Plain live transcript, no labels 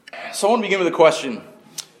So I want to begin with a question.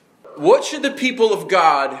 What should the people of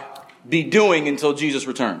God be doing until Jesus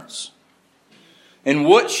returns? And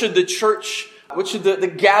what should the church, what should the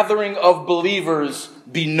gathering of believers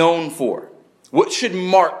be known for? What should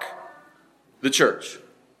mark the church?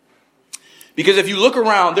 Because if you look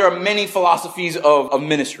around, there are many philosophies of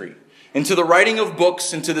ministry. Into the writing of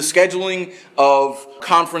books, into the scheduling of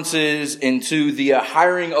conferences, into the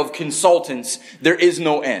hiring of consultants, there is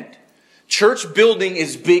no end. Church building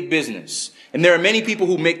is big business. And there are many people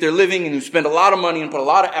who make their living and who spend a lot of money and put a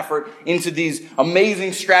lot of effort into these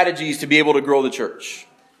amazing strategies to be able to grow the church.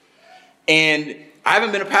 And I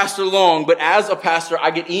haven't been a pastor long, but as a pastor,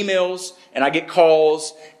 I get emails and I get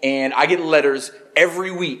calls and I get letters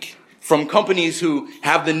every week from companies who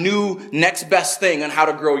have the new next best thing on how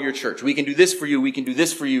to grow your church. We can do this for you. We can do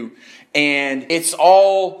this for you. And it's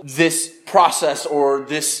all this process or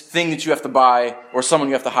this thing that you have to buy or someone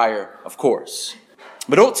you have to hire, of course.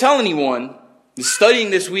 But don't tell anyone. Studying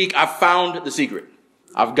this week, I've found the secret.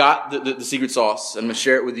 I've got the secret sauce, and I'm going to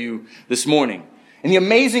share it with you this morning. And the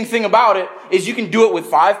amazing thing about it is you can do it with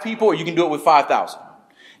 5 people or you can do it with 5,000.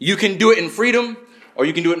 You can do it in freedom or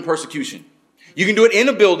you can do it in persecution. You can do it in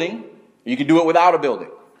a building or you can do it without a building.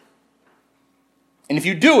 And if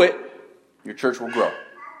you do it, your church will grow.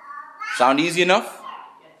 Sound easy enough?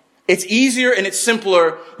 It's easier and it's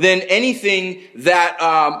simpler than anything that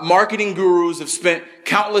marketing gurus have spent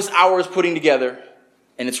countless hours putting together,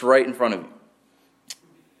 and it's right in front of you.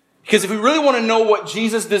 Because if we really want to know what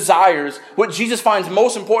Jesus desires, what Jesus finds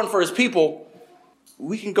most important for his people,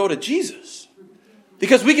 we can go to Jesus.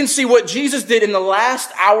 Because we can see what Jesus did in the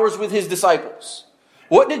last hours with his disciples.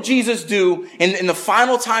 What did Jesus do in the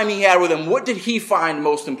final time he had with them? What did he find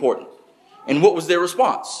most important? And what was their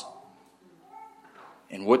response?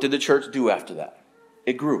 And what did the church do after that?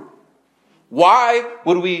 It grew. Why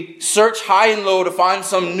would we search high and low to find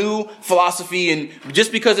some new philosophy, and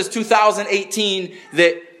just because it's 2018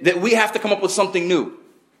 that we have to come up with something new?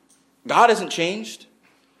 God hasn't changed.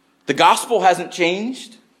 The gospel hasn't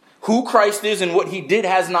changed. Who Christ is and what he did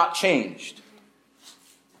has not changed.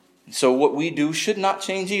 So what we do should not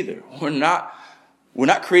change either. We're not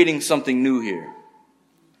creating something new here.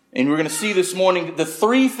 And we're going to see this morning the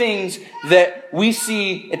 3 things that we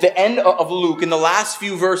see at the end of Luke in the last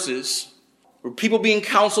few verses, were people being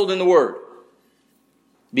counseled in the word,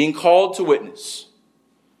 being called to witness,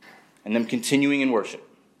 and them continuing in worship.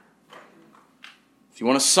 If you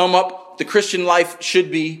want to sum up, the Christian life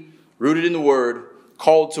should be rooted in the word,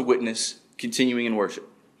 called to witness, continuing in worship.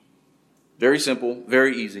 Very simple,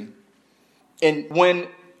 very easy. And when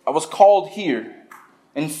I was called here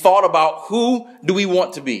and thought about who do we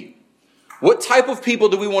want to be, what type of people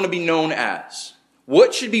do we want to be known as,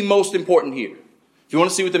 what should be most important here? If you want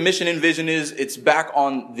to see what the mission and vision is, it's back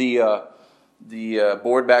on the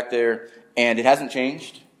board back there, and it hasn't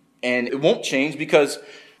changed. And it won't change because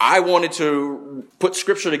I wanted to put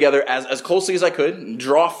Scripture together as closely as I could, and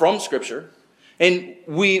draw from Scripture. And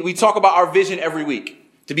we talk about our vision every week,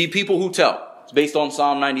 to be people who tell. It's based on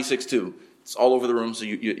Psalm 96:2. It's all over the room, so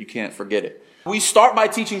you can't forget it. We start by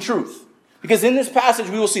teaching truth, because in this passage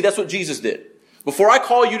we will see that's what Jesus did. Before I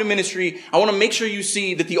call you to ministry, I want to make sure you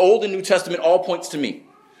see that the Old and New Testament all points to me.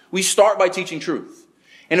 We start by teaching truth.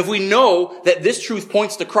 And if we know that this truth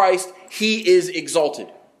points to Christ, he is exalted.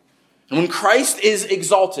 And when Christ is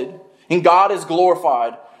exalted and God is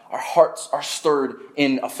glorified, our hearts are stirred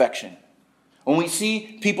in affection. When we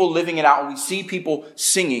see people living it out, when we see people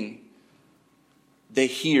singing, they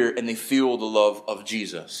hear and they feel the love of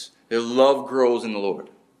Jesus. Their love grows in the Lord.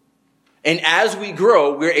 And as we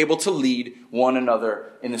grow, we're able to lead one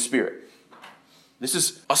another in the Spirit. This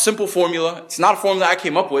is a simple formula. It's not a formula I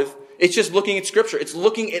came up with. It's just looking at Scripture. It's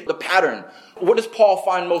looking at the pattern. What does Paul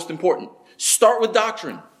find most important? Start with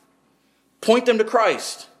doctrine. Point them to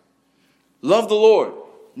Christ. Love the Lord.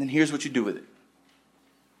 And then here's what you do with it.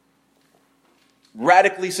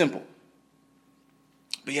 Radically simple.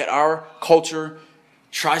 But yet our culture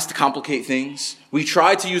tries to complicate things. We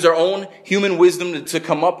try to use our own human wisdom to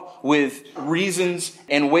come up with reasons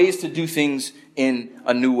and ways to do things in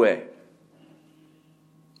a new way.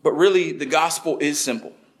 But really, the gospel is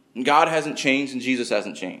simple. God hasn't changed and Jesus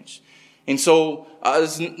hasn't changed. And so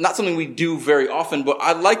it's not something we do very often, but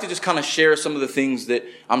I'd like to just kind of share some of the things that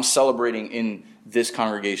I'm celebrating in this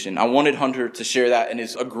congregation. I wanted Hunter to share that, and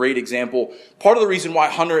is a great example. Part of the reason why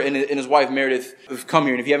Hunter and his wife Meredith have come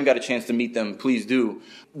here, and if you haven't got a chance to meet them, please do.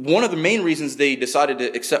 One of the main reasons they decided to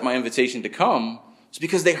accept my invitation to come is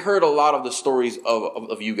because they heard a lot of the stories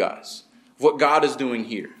of you guys, of what God is doing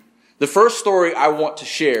here. The first story I want to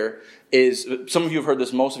share is, some of you have heard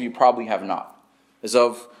this, most of you probably have not, is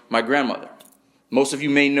of my grandmother. Most of you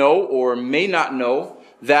may know or may not know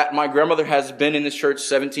that my grandmother has been in this church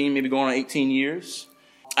 17, maybe going on 18 years.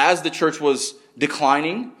 As the church was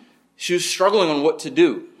declining, she was struggling on what to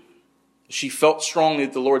do. She felt strongly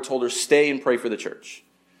that the Lord told her, stay and pray for the church.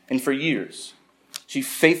 And for years, she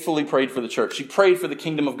faithfully prayed for the church. She prayed for the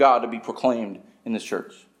kingdom of God to be proclaimed in this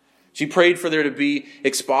church. She prayed for there to be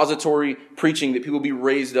expository preaching, that people be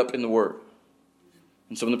raised up in the word.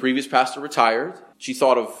 And so when the previous pastor retired, she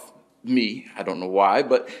thought of me. I don't know why,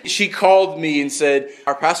 but she called me and said,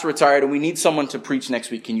 our pastor retired and we need someone to preach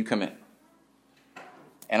next week. Can you come in?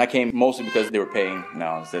 And I came mostly because they were paying. No,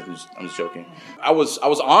 I'm just joking. I was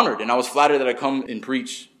honored and I was flattered that I come and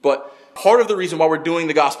preach. But part of the reason why we're doing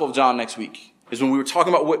the Gospel of John next week is when we were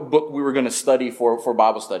talking about what book we were going to study for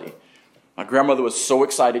Bible study. My grandmother was so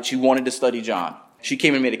excited. She wanted to study John. She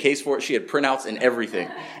came and made a case for it. She had printouts and everything.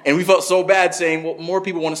 And we felt so bad saying, well, more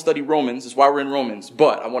people want to study Romans. That's why we're in Romans.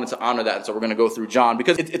 But I wanted to honor that. And so we're going to go through John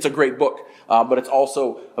because it's a great book. But it's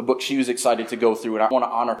also a book she was excited to go through. And I want to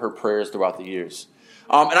honor her prayers throughout the years.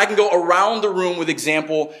 And I can go around the room with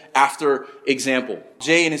example after example.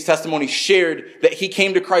 Jay in his testimony shared that he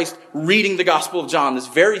came to Christ reading the Gospel of John. This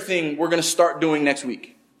very thing we're going to start doing next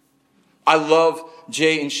week. I love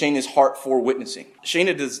Jay and Shayna's heart for witnessing.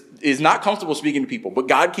 Shayna is not comfortable speaking to people, but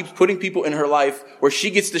God keeps putting people in her life where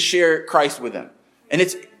she gets to share Christ with them. And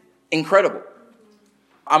it's incredible.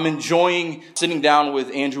 I'm enjoying sitting down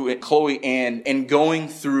with Andrew and Chloe and going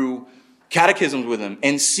through catechisms with them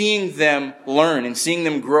and seeing them learn and seeing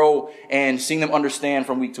them grow and seeing them understand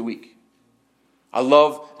from week to week. I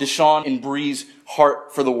love Deshaun and Bree's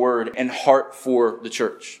heart for the word and heart for the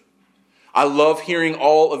church. I love hearing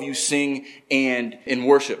all of you sing and in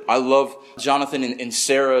worship. I love Jonathan and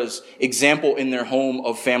Sarah's example in their home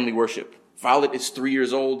of family worship. Violet is 3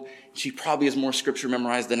 years old. She probably has more scripture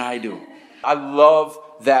memorized than I do. I love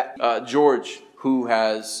that George, who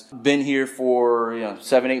has been here for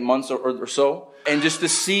 7-8 months or so, and just to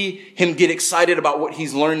see him get excited about what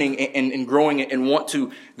he's learning and growing and want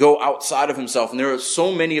to go outside of himself. And there are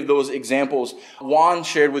so many of those examples. Juan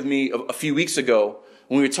shared with me a few weeks ago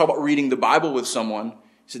when we were talking about reading the Bible with someone.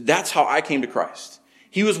 He said, that's how I came to Christ.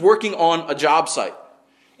 He was working on a job site.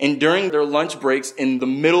 And during their lunch breaks in the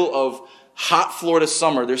middle of hot Florida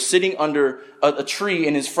summer, they're sitting under a tree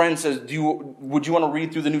and his friend says, would you want to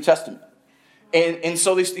read through the New Testament? And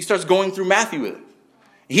so he starts going through Matthew with him.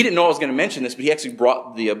 He didn't know I was going to mention this, but he actually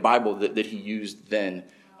brought the Bible that he used then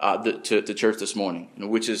to church this morning,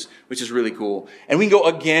 which is really cool. And we can go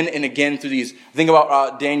again and again through these. Think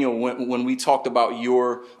about Daniel when we talked about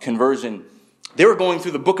your conversion. They were going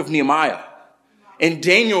through the book of Nehemiah. And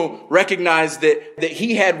Daniel recognized that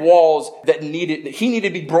he had walls that he needed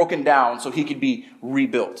to be broken down so he could be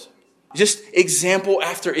rebuilt. Just example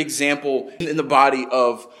after example in the body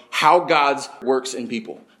of how God works in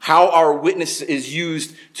people, how our witness is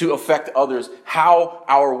used to affect others, how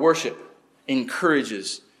our worship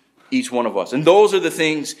encourages each one of us. And those are the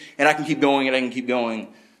things, and I can keep going and I can keep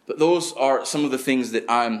going, but those are some of the things that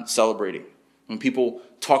I'm celebrating. When people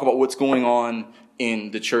talk about what's going on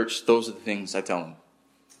in the church, those are the things I tell them.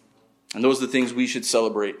 And those are the things we should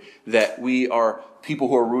celebrate, that we are people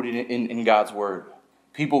who are rooted in God's word.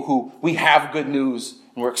 People who we have good news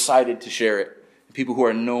and we're excited to share it. People who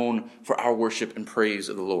are known for our worship and praise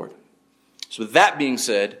of the Lord. So with that being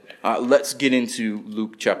said, let's get into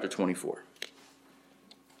Luke chapter 24.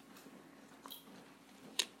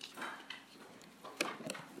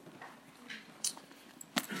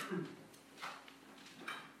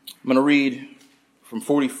 I'm going to read from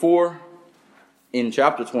 44 in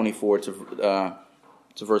chapter 24 to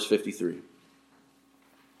verse 53.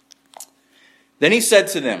 Then he said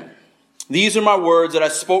to them, these are my words that I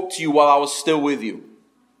spoke to you while I was still with you,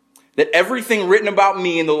 that everything written about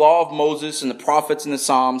me in the law of Moses and the prophets and the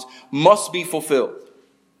Psalms must be fulfilled.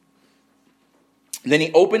 Then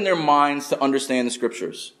he opened their minds to understand the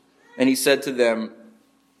scriptures. And he said to them,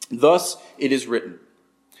 thus it is written,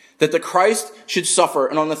 that the Christ should suffer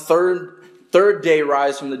and on the third day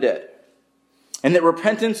rise from the dead, and that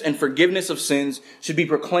repentance and forgiveness of sins should be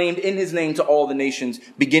proclaimed in his name to all the nations,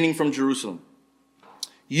 beginning from Jerusalem.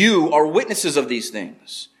 You are witnesses of these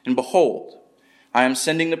things, and behold, I am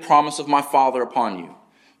sending the promise of my Father upon you,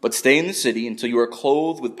 but stay in the city until you are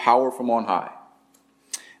clothed with power from on high.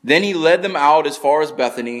 Then he led them out as far as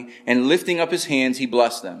Bethany, and lifting up his hands, he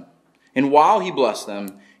blessed them. And while he blessed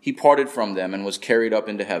them, he parted from them and was carried up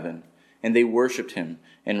into heaven. And they worshipped him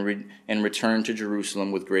and returned to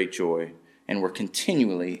Jerusalem with great joy, and were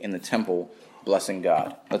continually in the temple blessing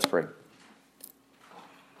God. Let's pray.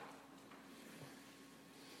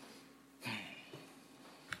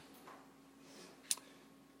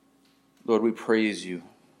 Lord, we praise you.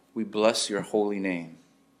 We bless your holy name.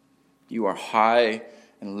 You are high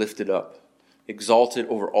and lifted up, exalted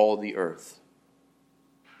over all the earth.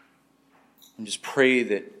 And just pray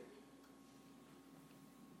that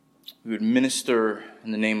we would minister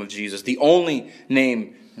in the name of Jesus, the only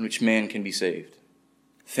name in which man can be saved.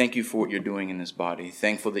 Thank you for what you're doing in this body.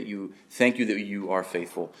 Thank you that you are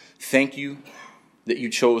faithful. Thank you that you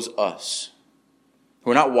chose us,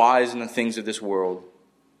 who are not wise in the things of this world,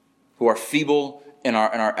 who are feeble in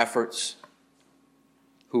our efforts,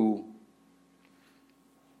 who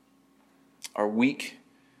are weak,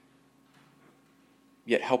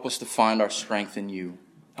 yet help us to find our strength in you.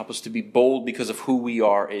 Help us to be bold because of who we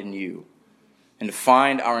are in you, and to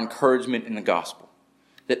find our encouragement in the gospel,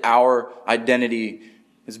 that our identity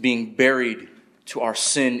is being buried to our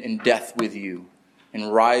sin and death with you,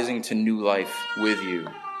 and rising to new life with you,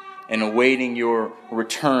 and awaiting your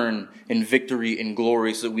return in victory and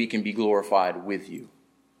glory so that we can be glorified with you.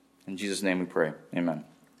 In Jesus' name we pray. Amen.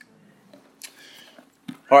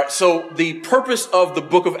 All right, so the purpose of the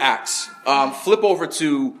book of Acts, purpose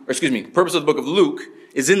of the book of Luke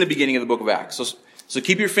is in the beginning of the book of Acts. So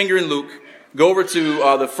keep your finger in Luke. Go over to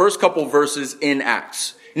the first couple verses in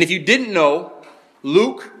Acts. And if you didn't know,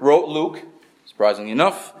 Luke wrote Luke, surprisingly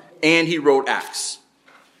enough, and he wrote Acts.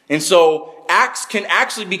 And so Acts can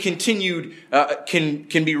actually be continued,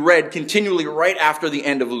 can be read continually right after the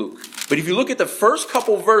end of Luke. But if you look at the first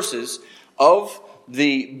couple verses of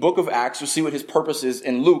the book of Acts, you'll see what his purpose is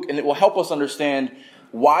in Luke, and it will help us understand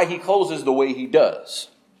why he closes the way he does.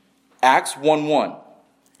 Acts 1:1.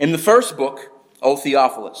 In the first book, O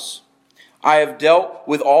Theophilus, I have dealt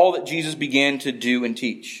with all that Jesus began to do and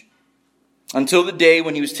teach, until the day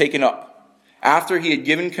when he was taken up, after he had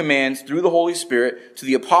given commands through the Holy Spirit to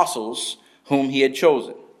the apostles whom he had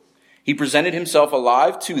chosen. He presented himself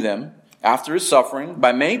alive to them after his suffering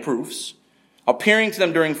by many proofs, appearing to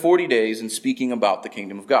them during 40 days and speaking about the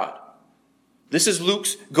kingdom of God. This is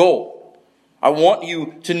Luke's goal. I want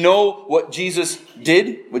you to know what Jesus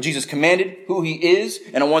did, what Jesus commanded, who he is,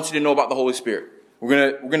 and I want you to know about the Holy Spirit.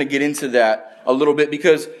 We're gonna get into that a little bit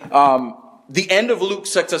because the end of Luke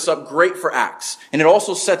sets us up great for Acts, and it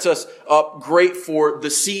also sets us up great for the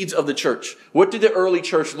seeds of the church. What did the early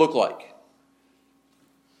church look like?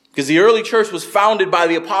 Because the early church was founded by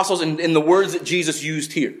the apostles in the words that Jesus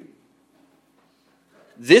used here.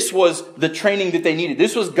 This was the training that they needed.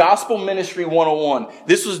 This was Gospel Ministry 101.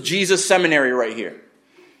 This was Jesus Seminary right here.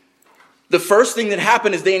 The first thing that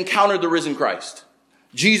happened is they encountered the risen Christ.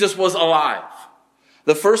 Jesus was alive.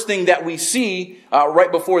 The first thing that we see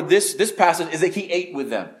right before this passage is that he ate with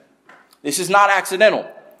them. This is not accidental.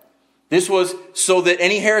 This was so that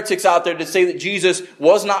any heretics out there that say that Jesus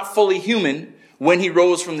was not fully human when he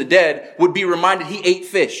rose from the dead would be reminded he ate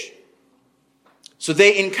fish. So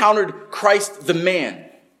they encountered Christ the man.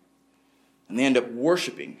 And they end up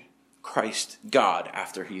worshiping Christ God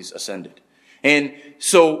after he's ascended. And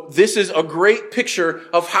so this is a great picture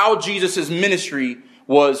of how Jesus' ministry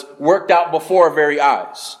was worked out before our very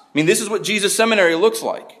eyes. I mean, this is what Jesus Seminary looks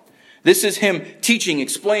like. This is him teaching,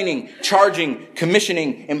 explaining, charging,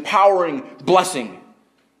 commissioning, empowering, blessing.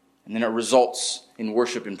 And then it results in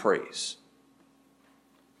worship and praise.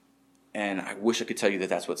 And I wish I could tell you that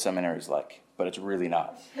that's what seminary is like, but it's really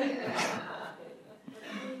not.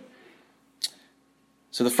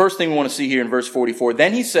 So the first thing we want to see here in verse 44,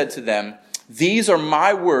 then he said to them, these are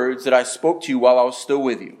my words that I spoke to you while I was still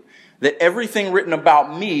with you, that everything written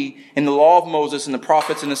about me in the law of Moses and the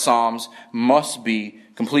prophets and the Psalms must be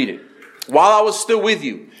completed. While I was still with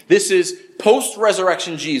you. This is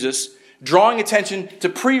post-resurrection Jesus drawing attention to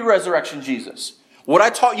pre-resurrection Jesus. What I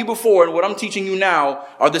taught you before and what I'm teaching you now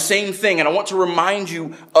are the same thing, and I want to remind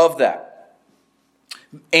you of that.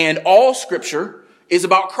 And all Scripture is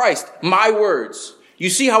about Christ, my words. You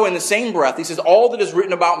see how in the same breath he says, all that is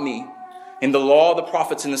written about me in the law, the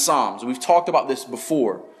prophets, and the Psalms. We've talked about this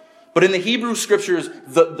before. But in the Hebrew Scriptures,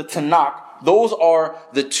 the Tanakh, those are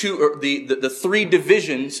the three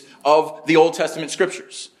divisions of the Old Testament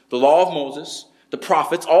Scriptures. The law of Moses, the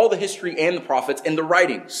prophets, all the history and the prophets, and the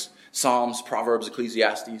writings. Psalms, Proverbs,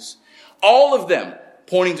 Ecclesiastes. All of them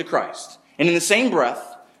pointing to Christ. And in the same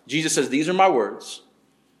breath, Jesus says, these are my words.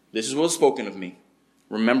 This is what is spoken of me.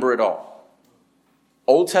 Remember it all.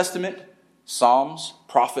 Old Testament, Psalms,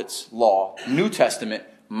 prophets, law. New Testament,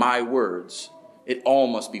 my words. It all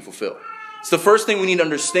must be fulfilled. It's the first thing we need to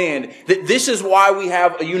understand, that this is why we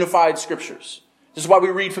have a unified Scriptures. This is why we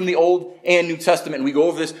read from the Old and New Testament. And we go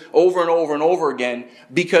over this over and over and over again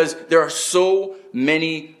because there are so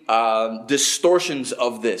many distortions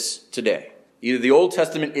of this today. Either the Old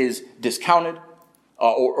Testament is discounted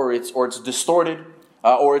or it's distorted.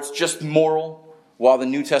 or it's just moral, while the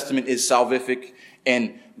New Testament is salvific.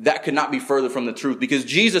 And that could not be further from the truth, because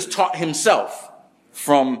Jesus taught himself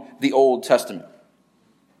from the Old Testament.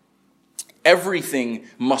 Everything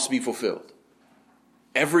must be fulfilled.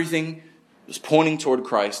 Everything is pointing toward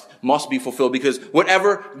Christ must be fulfilled, because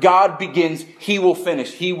whatever God begins, he will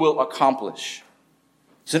finish, he will accomplish.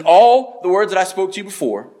 So in all the words that I spoke to you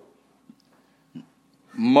before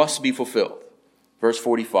must be fulfilled. Verse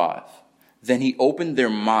 45. Then he opened their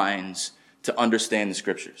minds to understand the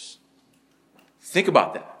scriptures. Think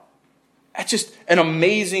about that. That's just an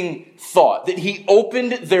amazing thought, that he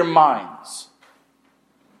opened their minds.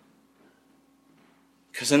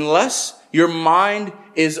 Because unless your mind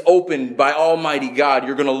is opened by Almighty God,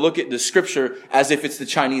 you're going to look at the scripture as if it's the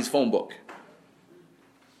Chinese phone book.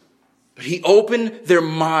 But he opened their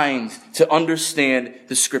minds to understand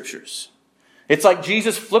the scriptures. It's like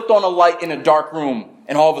Jesus flipped on a light in a dark room,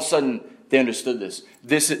 and all of a sudden they understood this.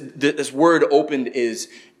 This word "opened" is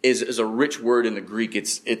a rich word in the Greek.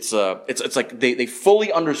 It's like they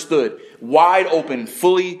fully understood, wide open,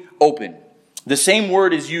 fully open. The same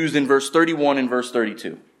word is used in verse 31 and verse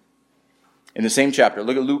 32. In the same chapter,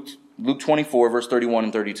 look at Luke 24, verse 31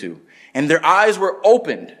 and 32. And their eyes were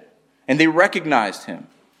opened, and they recognized him,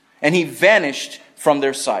 and he vanished from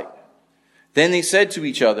their sight. Then they said to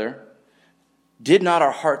each other, "Did not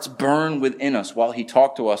our hearts burn within us while he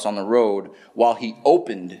talked to us on the road, while he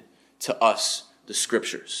opened to us the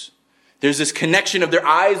scriptures?" There's this connection of their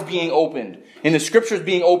eyes being opened and the scriptures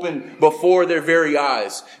being opened before their very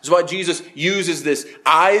eyes. This is why Jesus uses this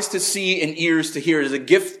eyes to see and ears to hear. It is a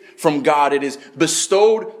gift from God. It is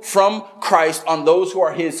bestowed from Christ on those who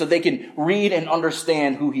are his, so they can read and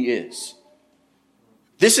understand who he is.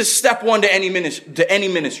 This is step one to any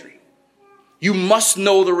ministry. You must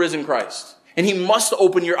know the risen Christ, and he must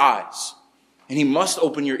open your eyes, and he must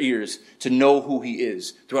open your ears to know who he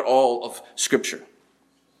is throughout all of Scripture.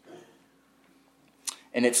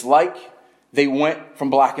 And it's like they went from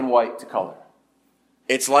black and white to color.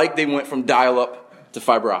 It's like they went from dial-up to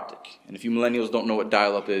fiber optic. And if you millennials don't know what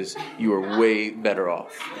dial-up is, you are way better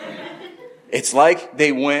off. It's like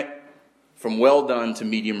they went from well done to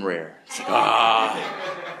medium rare. It's like,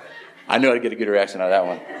 I knew I'd get a good reaction out of that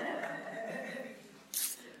one.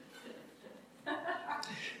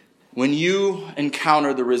 When you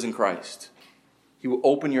encounter the risen Christ, he will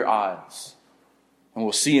open your eyes. And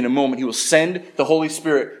we'll see in a moment, he will send the Holy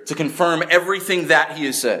Spirit to confirm everything that he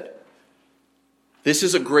has said. This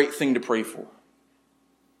is a great thing to pray for.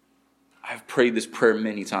 I've prayed this prayer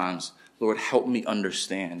many times. Lord, help me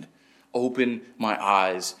understand. Open my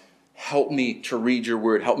eyes. Help me to read your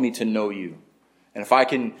word. Help me to know you. And if I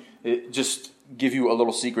can just give you a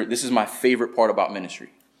little secret, this is my favorite part about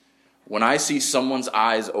ministry. When I see someone's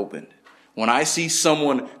eyes opened, when I see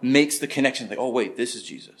someone makes the connection, like, oh wait, this is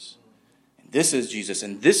Jesus. And this is Jesus.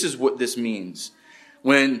 And this is what this means.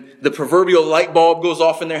 When the proverbial light bulb goes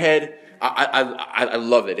off in their head, I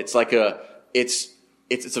love it. It's like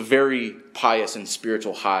it's a very pious and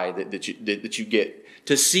spiritual high that you get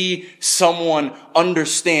to see someone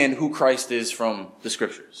understand who Christ is from the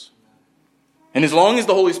scriptures. And as long as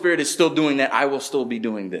the Holy Spirit is still doing that, I will still be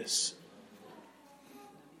doing this.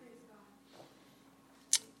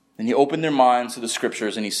 And he opened their minds to the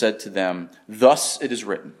scriptures, and he said to them, "Thus it is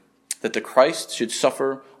written, that the Christ should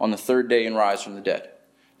suffer on the third day and rise from the dead."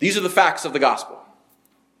 These are the facts of the gospel.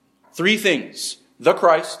 3 things: the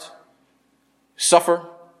Christ, suffer,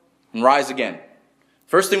 and rise again.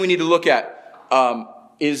 First thing we need to look at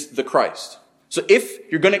is the Christ. So if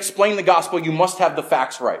you're going to explain the gospel, you must have the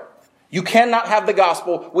facts right. You cannot have the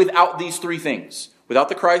gospel without these 3 things. Without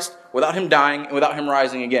the Christ, without him dying, and without him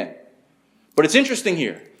rising again. But it's interesting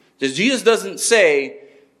here, because Jesus doesn't say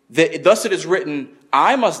that thus it is written,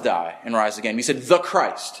 I must die and rise again. He said the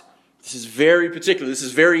Christ. This is very particular. This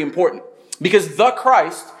is very important. Because the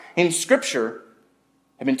Christ in Scripture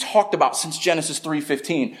have been talked about since Genesis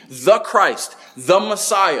 3:15. The Christ, the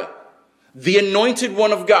Messiah, the anointed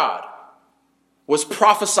one of God, was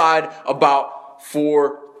prophesied about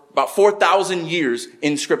for about 4,000 years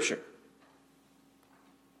in Scripture.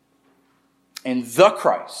 And the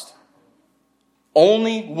Christ,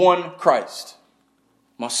 only one Christ,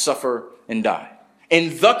 must suffer and die.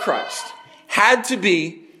 And the Christ had to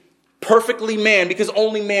be perfectly man, because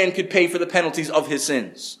only man could pay for the penalties of his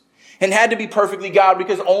sins. And had to be perfectly God,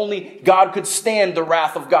 because only God could stand the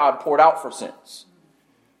wrath of God poured out for sins.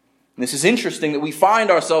 And this is interesting that we find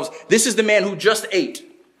ourselves, this is the man who just ate.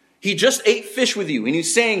 He just ate fish with you. And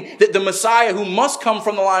he's saying that the Messiah, who must come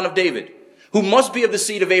from the line of David, who must be of the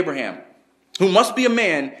seed of Abraham, who must be a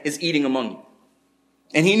man, is eating among you.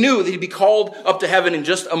 And he knew that he'd be called up to heaven in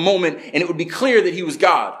just a moment, and it would be clear that he was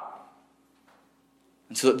God.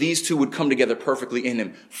 And so that these two would come together perfectly in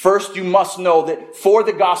him. First, you must know that for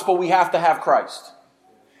the gospel, we have to have Christ.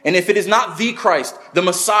 And if it is not the Christ, the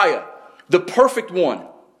Messiah, the perfect one,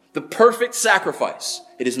 the perfect sacrifice,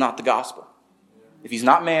 it is not the gospel. If he's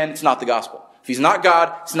not man, it's not the gospel. If he's not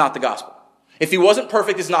God, it's not the gospel. If he wasn't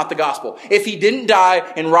perfect, it's not the gospel. If he didn't die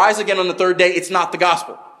and rise again on the third day, it's not the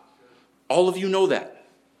gospel. All of you know that.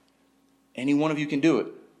 Any one of you can do it.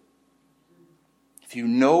 If you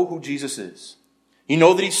know who Jesus is, you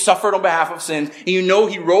know that he suffered on behalf of sins, and you know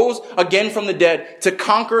he rose again from the dead to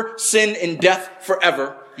conquer sin and death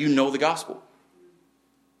forever, you know the gospel.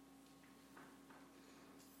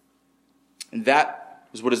 And that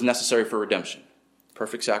is what is necessary for redemption.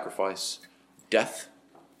 Perfect sacrifice, death,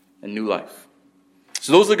 and new life.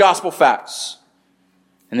 So those are the gospel facts.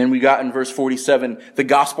 And then we got in verse 47, the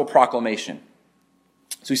gospel proclamation.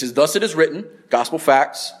 So he says, thus it is written, gospel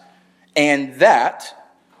facts, and that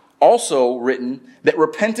also written that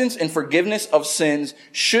repentance and forgiveness of sins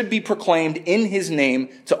should be proclaimed in his name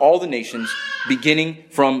to all the nations, beginning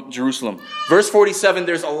from Jerusalem. Verse 47,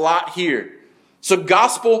 there's a lot here. So the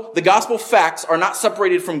gospel facts are not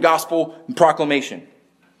separated from gospel proclamation.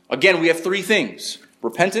 Again, we have three things: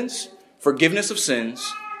 repentance, forgiveness of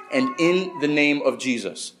sins, and in the name of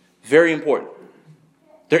Jesus. Very important.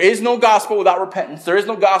 There is no gospel without repentance. There is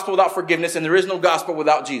no gospel without forgiveness, and there is no gospel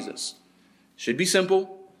without Jesus. Should be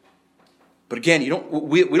simple. But again,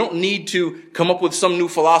 we don't need to come up with some new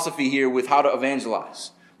philosophy here with how to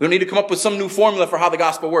evangelize. We don't need to come up with some new formula for how the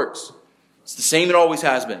gospel works. It's the same it always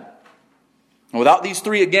has been. And without these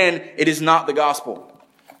three, again, it is not the gospel.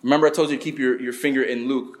 Remember, I told you to keep your finger in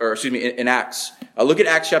in Acts. Look at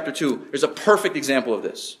Acts chapter 2. There's a perfect example of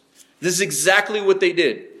this. This is exactly what they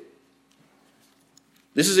did.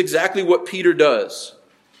 This is exactly what Peter does.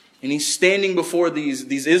 And he's standing before these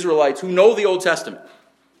Israelites who know the Old Testament.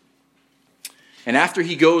 And after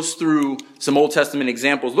he goes through some Old Testament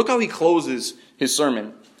examples, look how he closes his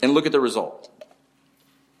sermon and look at the result.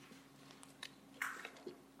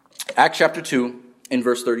 Acts chapter 2 and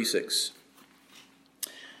verse 36.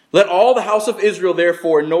 Let all the house of Israel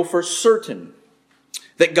therefore know for certain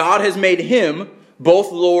that God has made him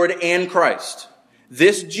both Lord and Christ,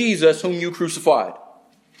 this Jesus whom you crucified.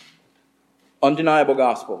 Undeniable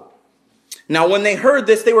gospel. Now when they heard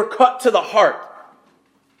this, they were cut to the heart.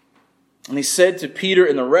 And they said to Peter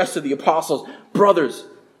and the rest of the apostles, brothers,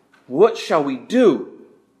 what shall we do?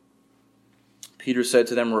 Peter said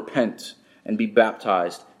to them, repent and be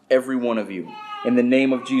baptized, every one of you, in the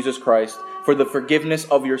name of Jesus Christ, for the forgiveness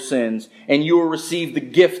of your sins, and you will receive the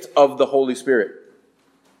gift of the Holy Spirit.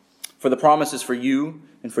 For the promise is for you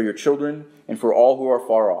and for your children and for all who are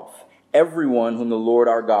far off, everyone whom the Lord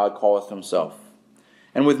our God calleth himself.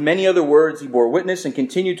 And with many other words he bore witness and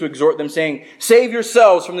continued to exhort them, saying, save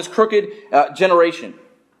yourselves from this crooked generation.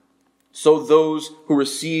 So those who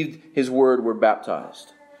received his word were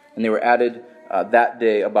baptized. And they were added that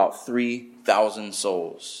day about 3,000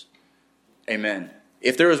 souls. Amen.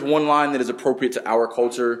 If there is one line that is appropriate to our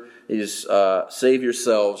culture, it is save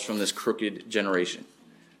yourselves from this crooked generation.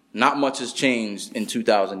 Not much has changed in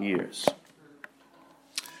 2,000 years.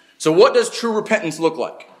 So what does true repentance look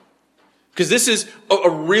like? Because this is a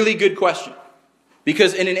really good question.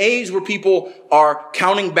 Because in an age where people are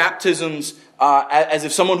counting baptisms as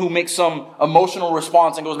if someone who makes some emotional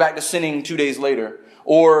response and goes back to sinning 2 days later,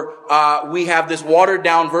 or we have this watered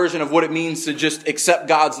down version of what it means to just accept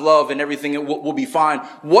God's love and everything will be fine.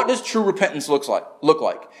 What does true repentance look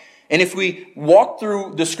like? And if we walk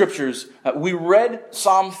through the scriptures, we read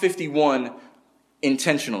Psalm 51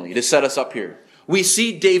 intentionally to set us up here. We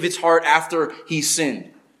see David's heart after he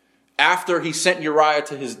sinned. After he sent Uriah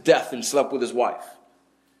to his death and slept with his wife.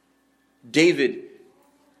 David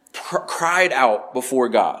cried out before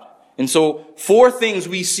God. And so 4 things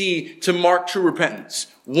we see to mark true repentance.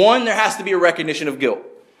 1, there has to be a recognition of guilt.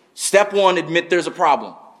 Step 1, admit there's a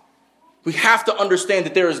problem. We have to understand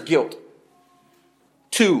that there is guilt.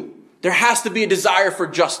 2, there has to be a desire for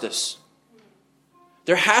justice.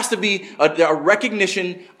 There has to be a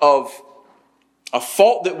recognition of a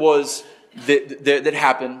fault that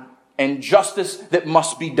happened and justice that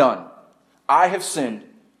must be done. I have sinned.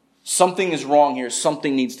 Something is wrong here.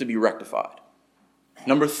 Something needs to be rectified.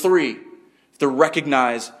 Number 3, to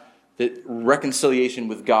recognize that reconciliation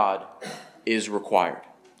with God is required.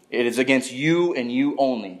 It is against you and you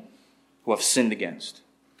only who have sinned against.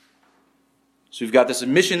 So we've got this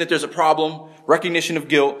admission that there's a problem, recognition of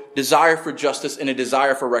guilt, desire for justice, and a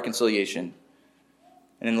desire for reconciliation.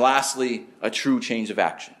 And then lastly, a true change of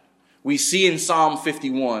action. We see in Psalm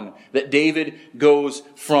 51 that David goes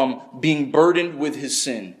from being burdened with his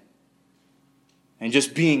sin and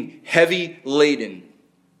just being heavy laden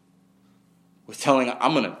with telling,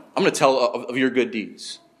 I'm going to tell of your good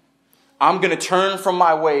deeds. I'm going to turn from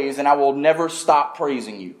my ways and I will never stop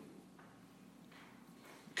praising you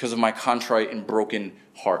because of my contrite and broken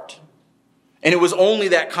heart. And it was only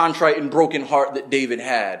that contrite and broken heart that David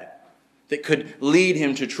had that could lead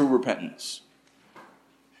him to true repentance.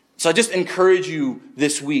 So I just encourage you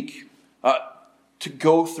this week to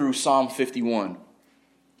go through Psalm 51.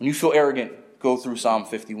 When you feel arrogant, go through Psalm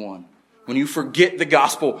 51. When you forget the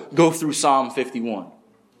gospel, go through Psalm 51.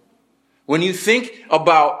 When you think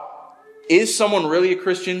about, is someone really a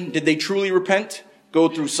Christian? Did they truly repent? Go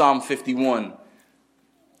through Psalm 51.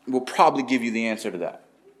 It will probably give you the answer to that.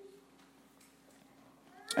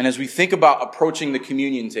 And as we think about approaching the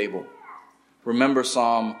communion table, remember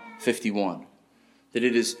Psalm 51. That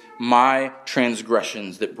it is my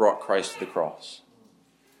transgressions that brought Christ to the cross.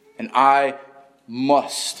 And I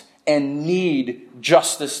must and need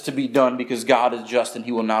justice to be done because God is just and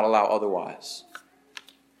he will not allow otherwise.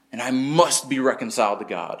 And I must be reconciled to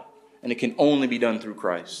God. And it can only be done through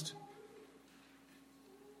Christ.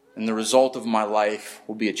 And the result of my life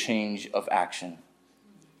will be a change of action.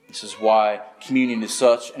 This is why communion is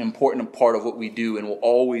such an important part of what we do and will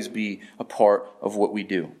always be a part of what we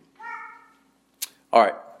do. All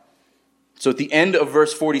right. So at the end of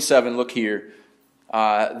verse 47, look here,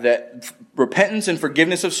 that repentance and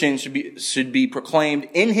forgiveness of sins should be proclaimed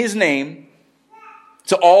in his name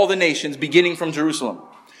to all the nations, beginning from Jerusalem.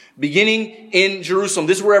 Beginning in Jerusalem.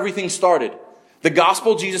 This is where everything started. The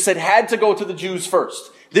gospel, Jesus said, had to go to the Jews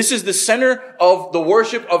first. This is the center of the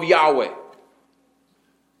worship of Yahweh.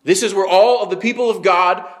 This is where all of the people of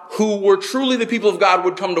God who were truly the people of God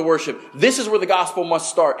would come to worship. This is where the gospel must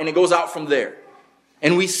start, and it goes out from there.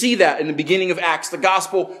 And we see that in the beginning of Acts. The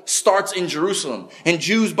gospel starts in Jerusalem, and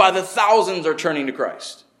Jews by the thousands are turning to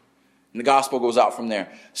Christ. And the gospel goes out from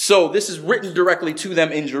there. So this is written directly to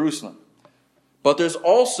them in Jerusalem. But there's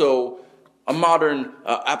also a modern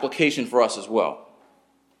application for us as well.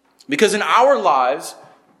 Because in our lives,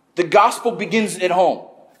 the gospel begins at home.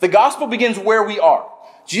 The gospel begins where we are.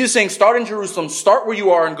 Jesus is saying, start in Jerusalem, start where you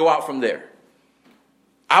are, and go out from there.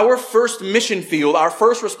 Our first mission field, our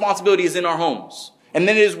first responsibility is in our homes. And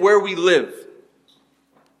then it is where we live.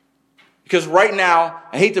 Because right now,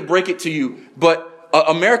 I hate to break it to you, but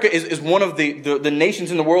America is one of the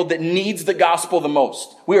nations in the world that needs the gospel the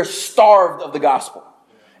most. We are starved of the gospel.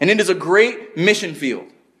 And it is a great mission field.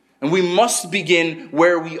 And we must begin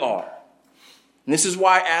where we are. And this is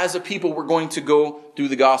why, as a people, we're going to go through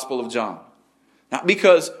the Gospel of John. Not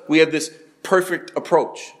because we have this perfect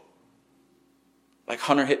approach, like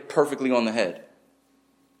Hunter hit perfectly on the head,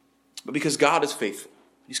 but because God is faithful.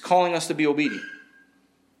 He's calling us to be obedient.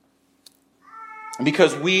 And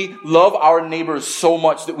because we love our neighbors so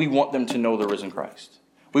much that we want them to know the risen Christ.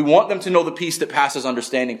 We want them to know the peace that passes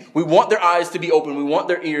understanding. We want their eyes to be open. We want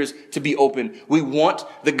their ears to be open. We want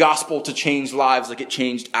the gospel to change lives like it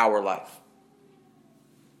changed our life.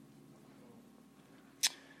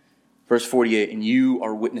 Verse 48, and you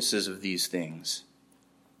are witnesses of these things.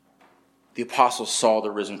 The apostles saw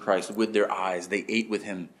the risen Christ with their eyes. They ate with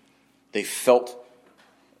him. They felt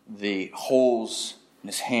the holes in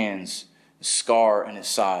his hands, the scar in his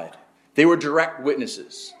side. They were direct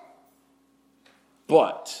witnesses.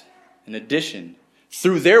 But, in addition,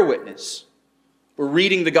 through their witness, we're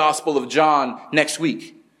reading the Gospel of John next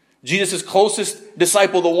week. Jesus' closest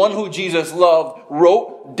disciple, the one who Jesus loved,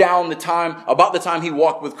 wrote down about the time he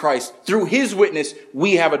walked with Christ. Through his witness,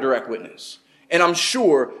 we have a direct witness. And I'm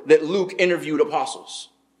sure that Luke interviewed apostles.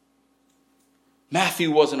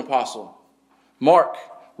 Matthew was an apostle. Mark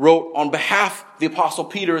wrote on behalf of the apostle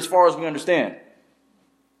Peter, as far as we understand.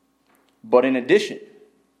 But in addition,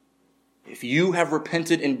 if you have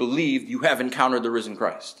repented and believed, you have encountered the risen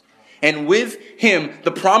Christ. And with him,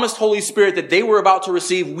 the promised Holy Spirit that they were about to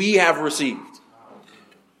receive, we have received.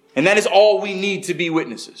 And that is all we need to be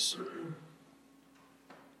witnesses.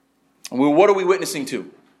 And what are we witnessing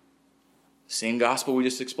to? The same gospel we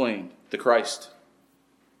just explained, the Christ.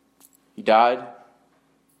 He died,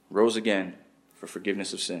 rose again for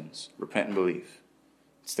forgiveness of sins. Repent and believe.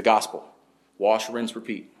 It's the gospel. Wash, rinse,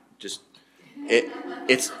 repeat.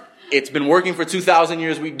 It's been working for 2,000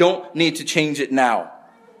 years. We don't need to change it now.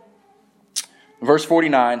 Verse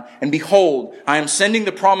 49, and behold, I am sending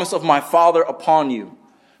the promise of my Father upon you,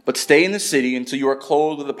 but stay in the city until you are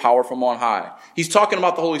clothed with the power from on high. He's talking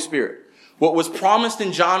about the Holy Spirit. What was promised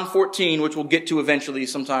in John 14, which we'll get to eventually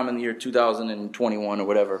sometime in the year 2021 or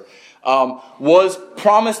whatever, was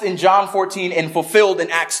promised in John 14 and fulfilled in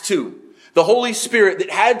Acts 2. The Holy Spirit that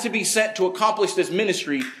had to be sent to accomplish this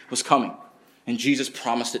ministry was coming. And Jesus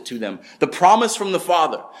promised it to them. The promise from the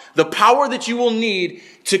Father. The power that you will need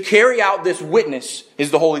to carry out this witness is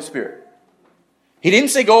the Holy Spirit. He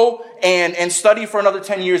didn't say go and study for another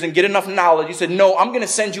 10 years and get enough knowledge. He said, no, I'm going to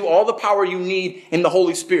send you all the power you need in the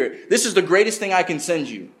Holy Spirit. This is the greatest thing I can send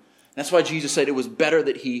you. That's why Jesus said it was better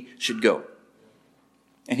that he should go.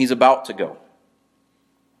 And he's about to go.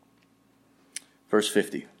 Verse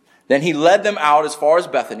 50. Then he led them out as far as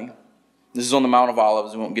Bethany. This is on the Mount of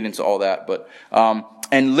Olives. We won't get into all that. But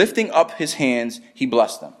and lifting up his hands, he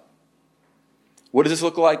blessed them. What does this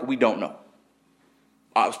look like? We don't know.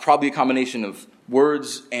 It was probably a combination of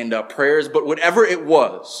words and prayers. But whatever it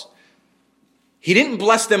was, he didn't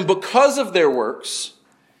bless them because of their works.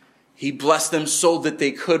 He blessed them so that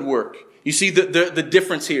they could work. You see the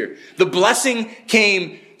difference here. The blessing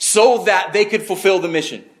came so that they could fulfill the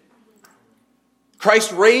mission.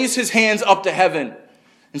 Christ raised his hands up to heaven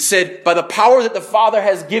and said, by the power that the Father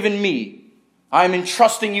has given me, I am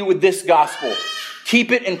entrusting you with this gospel.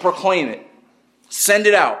 Keep it and proclaim it. Send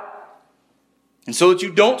it out. And so that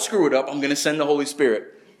you don't screw it up, I'm going to send the Holy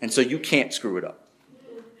Spirit. And so you can't screw it up.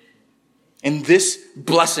 And this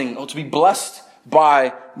blessing, to be blessed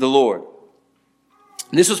by the Lord.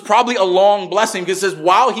 This was probably a long blessing because it says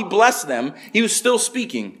while he blessed them, he was still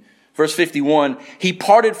speaking. Verse 51, he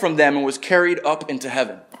parted from them and was carried up into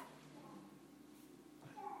heaven.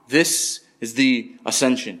 This is the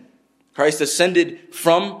ascension. Christ ascended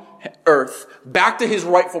from earth back to his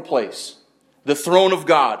rightful place, the throne of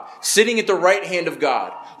God, sitting at the right hand of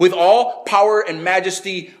God, with all power and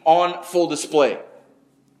majesty on full display.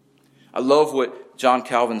 I love what John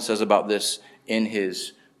Calvin says about this in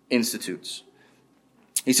his Institutes.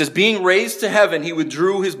 He says, being raised to heaven, he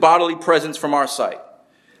withdrew his bodily presence from our sight.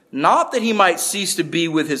 Not that he might cease to be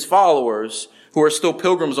with his followers, who are still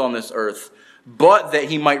pilgrims on this earth, but that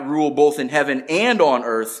he might rule both in heaven and on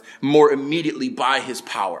earth more immediately by his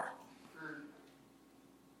power.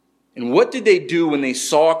 And what did they do when they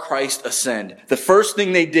saw Christ ascend? The first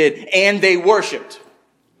thing they did, and they worshiped.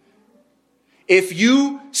 If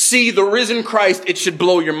you see the risen Christ, it should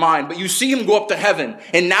blow your mind. But you see him go up to heaven,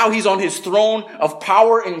 and now he's on his throne of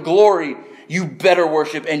power and glory. You better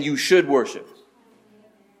worship, and you should worship.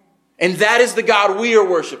 And that is the God we are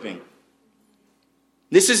worshiping.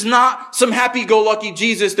 This is not some happy-go-lucky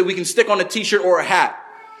Jesus that we can stick on a t-shirt or a hat.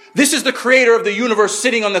 This is the creator of the universe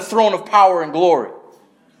sitting on the throne of power and glory.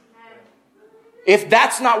 If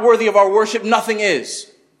that's not worthy of our worship, nothing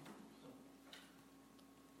is.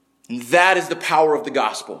 And that is the power of the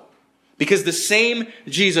gospel. Because the same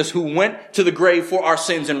Jesus who went to the grave for our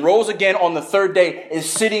sins and rose again on the third day is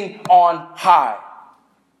sitting on high.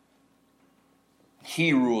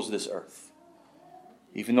 He rules this earth.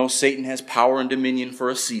 Even though Satan has power and dominion for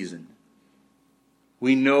a season,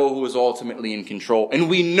 we know who is ultimately in control. And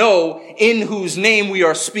we know in whose name we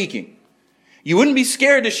are speaking. You wouldn't be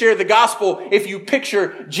scared to share the gospel if you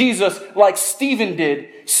picture Jesus like Stephen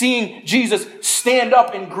did, seeing Jesus stand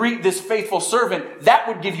up and greet this faithful servant. That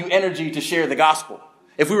would give you energy to share the gospel.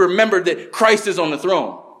 If we remembered that Christ is on the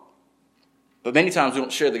throne. But many times we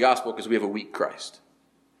don't share the gospel because we have a weak Christ.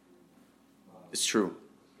 It's true.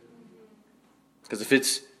 Because if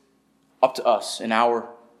it's up to us and our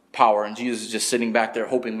power and Jesus is just sitting back there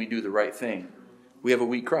hoping we do the right thing, we have a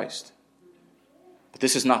weak Christ. But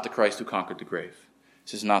this is not the Christ who conquered the grave.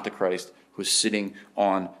 This is not the Christ who is sitting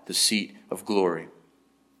on the seat of glory.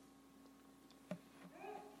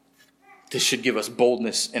 This should give us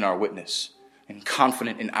boldness in our witness and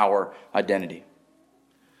confidence in our identity.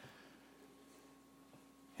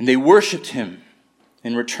 And they worshipped him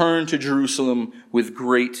and returned to Jerusalem with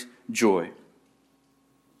great joy.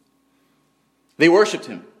 They worshipped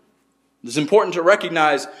him. This is important to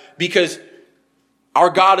recognize because our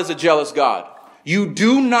God is a jealous God. You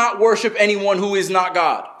do not worship anyone who is not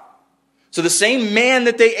God. So the same man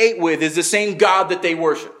that they ate with is the same God that they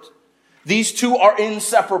worshiped. These two are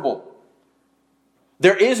inseparable.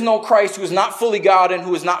 There is no Christ who is not fully God and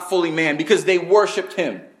who is not fully man because they worshipped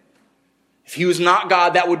him. If he was not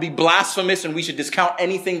God, that would be blasphemous and we should discount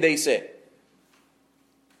anything they say.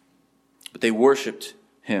 But they worshipped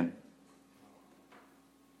him.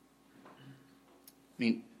 I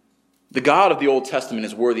mean, the God of the Old Testament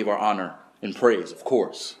is worthy of our honor and praise, of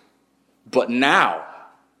course. But now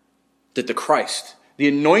that the Christ, the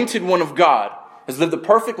anointed one of God, has lived a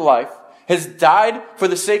perfect life, has died for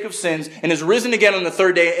the sake of sins, and has risen again on the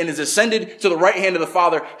third day and is ascended to the right hand of the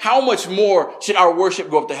Father, how much more should our worship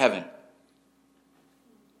go up to heaven?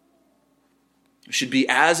 We should be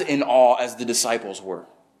as in awe as the disciples were,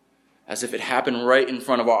 as if it happened right in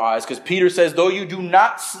front of our eyes. Because Peter says, though you do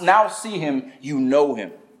not now see him, you know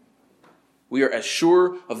him. We are as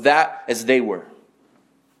sure of that as they were.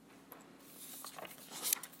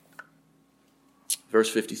 Verse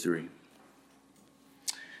 53.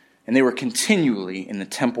 And they were continually in the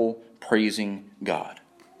temple praising God.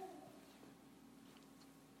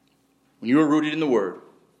 When you are rooted in the Word,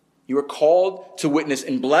 you are called to witness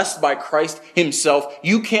and blessed by Christ himself,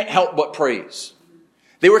 you can't help but praise.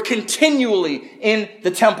 They were continually in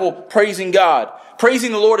the temple praising God.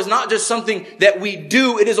 Praising the Lord is not just something that we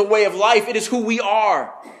do, it is a way of life. It is who we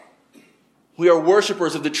are. We are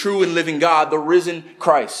worshipers of the true and living God, the risen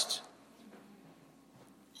Christ.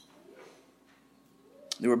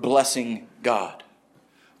 They were blessing God.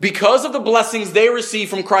 Because of the blessings they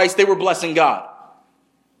received from Christ, they were blessing God.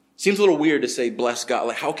 Seems a little weird to say bless God.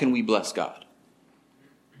 Like, how can we bless God?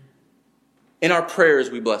 In our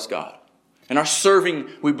prayers, we bless God. In our serving,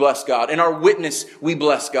 we bless God. In our witness, we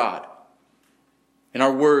bless God. In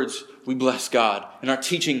our words, we bless God. In our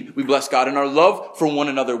teaching, we bless God. In our love for one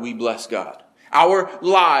another, we bless God. Our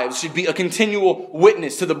lives should be a continual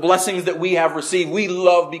witness to the blessings that we have received. We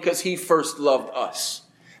love because he first loved us.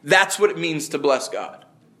 That's what it means to bless God.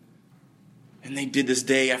 And they did this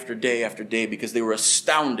day after day after day because they were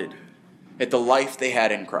astounded at the life they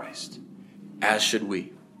had in Christ, as should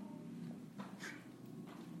we.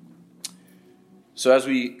 So as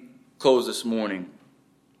we close this morning,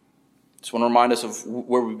 I just want to remind us of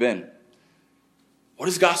where we've been. What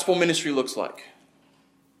does gospel ministry looks like?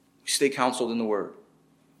 We stay counseled in the Word.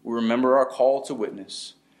 We remember our call to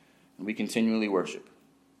witness, and we continually worship.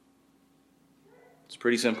 It's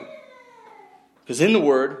pretty simple. Because in the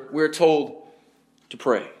Word, we're told to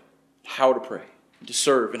pray, how to pray, to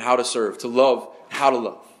serve and how to serve, to love and how to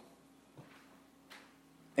love.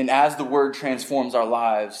 And as the Word transforms our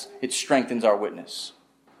lives, it strengthens our witness.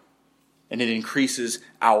 And it increases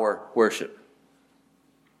our worship.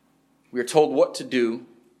 We are told what to do,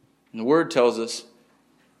 and the Word tells us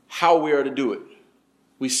how we are to do it.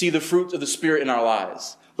 We see the fruits of the Spirit in our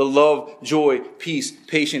lives. The love, joy, peace,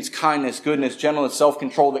 patience, kindness, goodness, gentleness,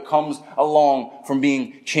 self-control that comes along from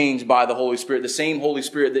being changed by the Holy Spirit. The same Holy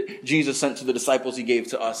Spirit that Jesus sent to the disciples he gave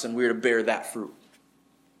to us, and we are to bear that fruit.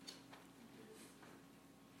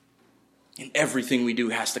 And everything we do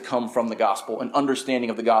has to come from the gospel, an understanding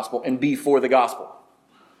of the gospel, and be for the gospel.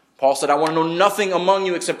 Paul said, I want to know nothing among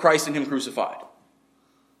you except Christ and him crucified.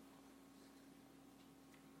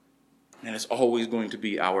 And it's always going to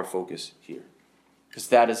be our focus here. Because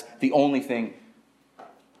that is the only thing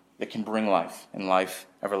that can bring life, and life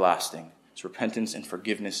everlasting. It's repentance and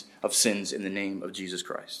forgiveness of sins in the name of Jesus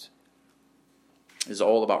Christ. It is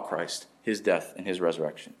all about Christ, his death, and his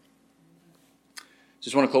resurrection.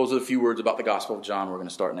 Just want to close with a few words about the Gospel of John. We're going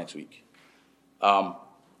to start next week.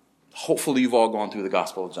 Hopefully you've all gone through the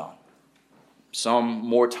Gospel of John. Some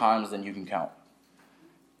more times than you can count.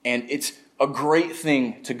 And it's a great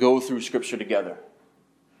thing to go through Scripture together.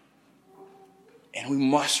 And we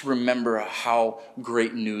must remember how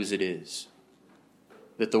great news it is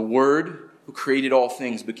that the Word who created all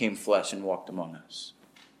things became flesh and walked among us.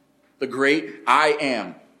 The great I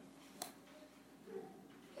Am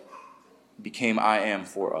became I Am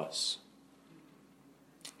for us.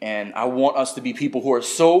 And I want us to be people who are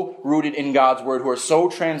so rooted in God's Word, who are so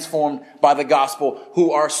transformed by the gospel,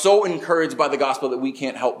 who are so encouraged by the gospel that we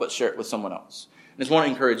can't help but share it with someone else. And I just want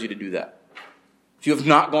to encourage you to do that. If you have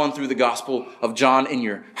not gone through the Gospel of John in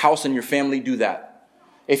your house and your family, do that.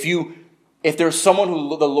 If there's someone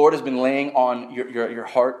who the Lord has been laying on your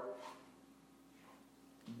heart,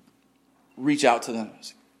 reach out to them.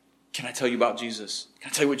 Can I tell you about Jesus?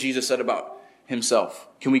 Can I tell you what Jesus said about himself?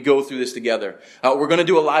 Can we go through this together? We're going to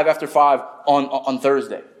do a live after 5 on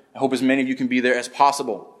Thursday. I hope as many of you can be there as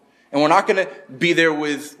possible. And we're not going to be there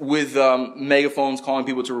with megaphones calling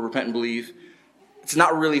people to repent and believe. It's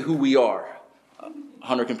not really who we are.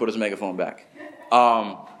 Hunter can put his megaphone back.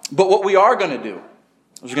 But what we are going to do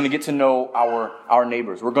is we're going to get to know our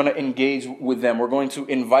neighbors. We're going to engage with them. We're going to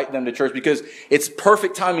invite them to church because it's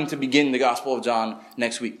perfect timing to begin the Gospel of John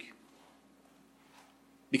next week.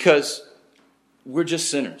 Because we're just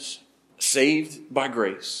sinners, saved by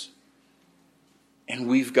grace, and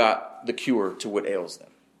we've got the cure to what ails them.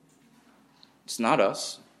 It's not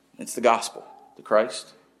us. It's the gospel, the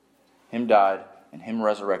Christ. Him died and him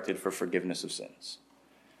resurrected for forgiveness of sins.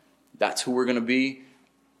 That's who we're going to be,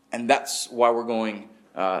 and that's why we're going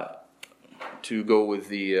to go with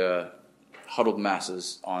the huddled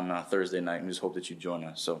masses on Thursday night, and just hope that you join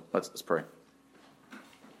us. So let's pray.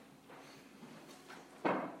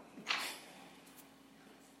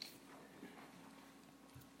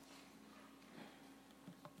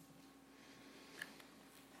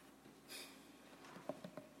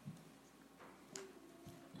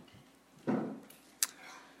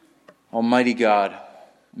 Almighty God,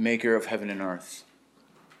 maker of heaven and earth,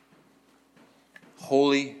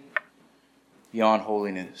 holy beyond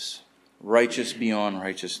holiness, righteous beyond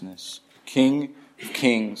righteousness, King of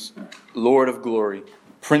kings, Lord of glory,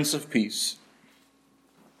 Prince of peace.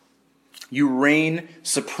 You reign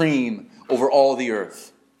supreme over all the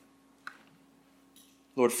earth.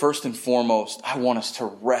 Lord, first and foremost, I want us to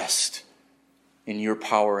rest in your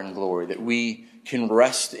power and glory, that we can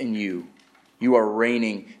rest in you. You are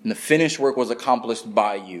reigning, and the finished work was accomplished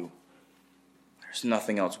by you. There's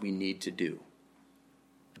nothing else we need to do.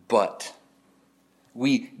 But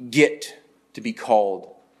we get to be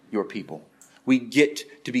called your people. We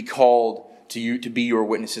get to be called to you to be your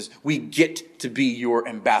witnesses. We get to be your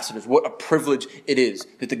ambassadors. What a privilege it is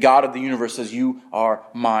that the God of the universe says, you are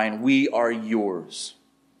mine. We are yours.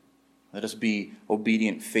 Let us be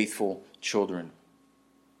obedient, faithful children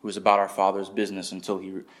who is about our Father's business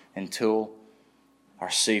until our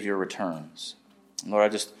Savior returns. And Lord, I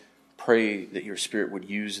just pray that your Spirit would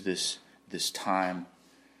use this time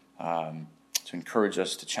to encourage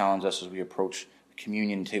us, to challenge us as we approach the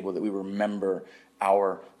communion table, that we remember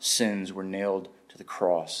our sins were nailed to the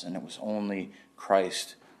cross, and it was only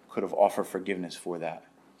Christ who could have offered forgiveness for that.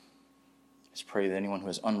 Let's pray that anyone who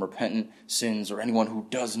has unrepentant sins or anyone who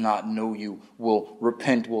does not know you will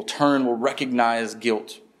repent, will turn, will recognize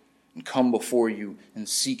guilt, and come before you and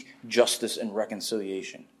seek justice and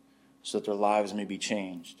reconciliation so that their lives may be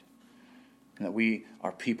changed. And that we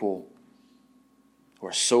are people who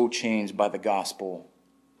are so changed by the gospel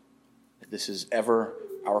that this is ever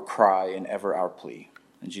our cry and ever our plea.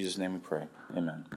 In Jesus' name we pray. Amen.